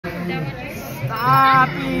Stop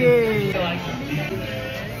it.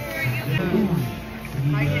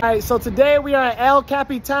 Alright, so today we are at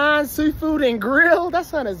Capitan Seafood and Grill. That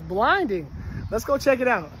sun is blinding. Let's go check it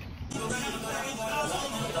out.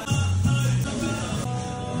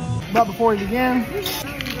 But before we begin,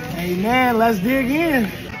 amen, let's dig in.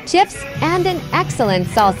 Chips and an excellent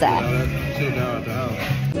salsa.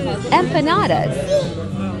 Empanadas.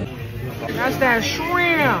 That's that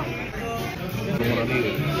shrimp.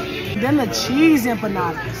 Then the cheese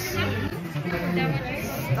empanadas.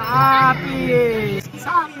 Stop it.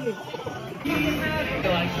 Stop it.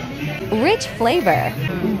 Rich flavor.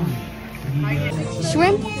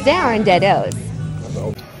 Shrimp zarandeados.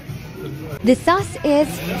 The sauce is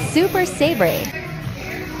super savory.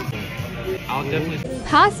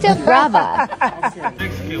 Pasta brava.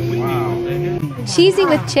 Cheesy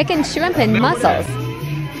with chicken, shrimp, and mussels.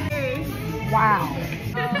 Wow.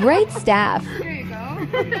 Great staff.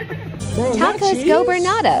 Tacos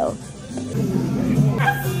gobernado.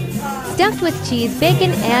 Stuffed with cheese,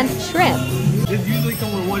 bacon, and shrimp.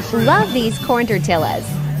 Love these corn tortillas.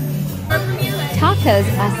 Tacos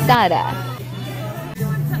asada.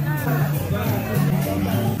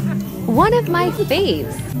 One of my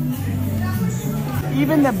faves.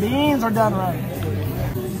 Even the beans are done right.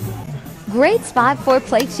 Great spot for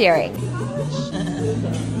plate sharing.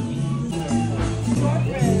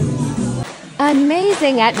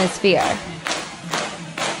 Amazing atmosphere.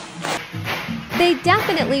 They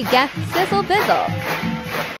definitely get sizzle bizzle.